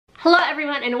Hello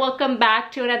everyone and welcome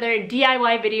back to another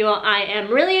DIY video. I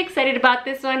am really excited about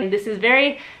this one. This is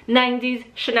very 90s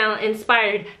Chanel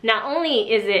inspired. Not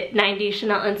only is it 90s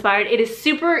Chanel inspired, it is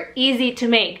super easy to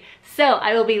make. So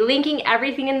I will be linking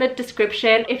everything in the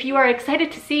description. If you are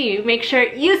excited to see, make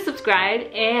sure you subscribe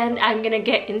and I'm gonna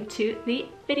get into the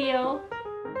video.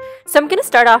 So I'm going to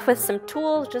start off with some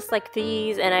tools just like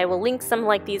these, and I will link some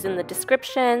like these in the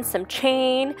description. Some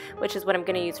chain, which is what I'm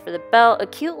going to use for the belt, a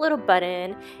cute little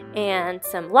button, and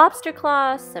some lobster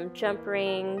claws, some jump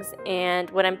rings. And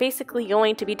what I'm basically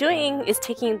going to be doing is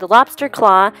taking the lobster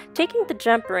claw, taking the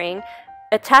jump ring,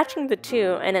 attaching the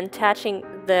two, and attaching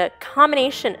the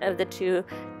combination of the two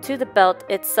to the belt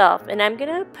itself. And I'm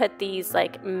gonna put these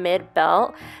like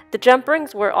mid-belt. The jump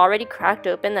rings were already cracked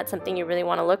open. That's something you really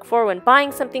want to look for when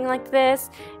buying something like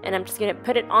this. And I'm just gonna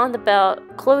put it on the belt,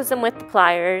 close them with the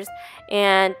pliers,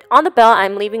 and on the belt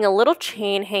I'm leaving a little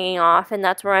chain hanging off, and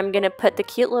that's where I'm gonna put the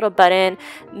cute little button.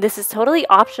 This is totally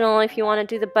optional if you want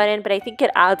to do the button, but I think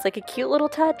it adds like a cute little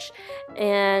touch.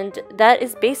 And that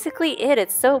is basically it.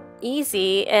 It's so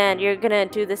easy, and you're gonna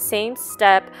do the same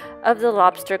step of the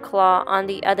lobster claw on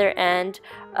the other end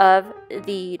of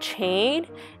the chain,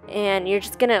 and you're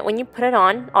just gonna, when you put it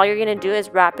on, all you're gonna do is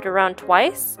wrap it around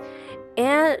twice,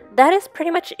 and that is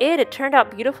pretty much it. It turned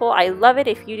out beautiful. I love it.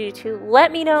 If you do too,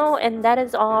 let me know. And that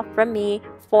is all from me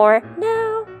for now.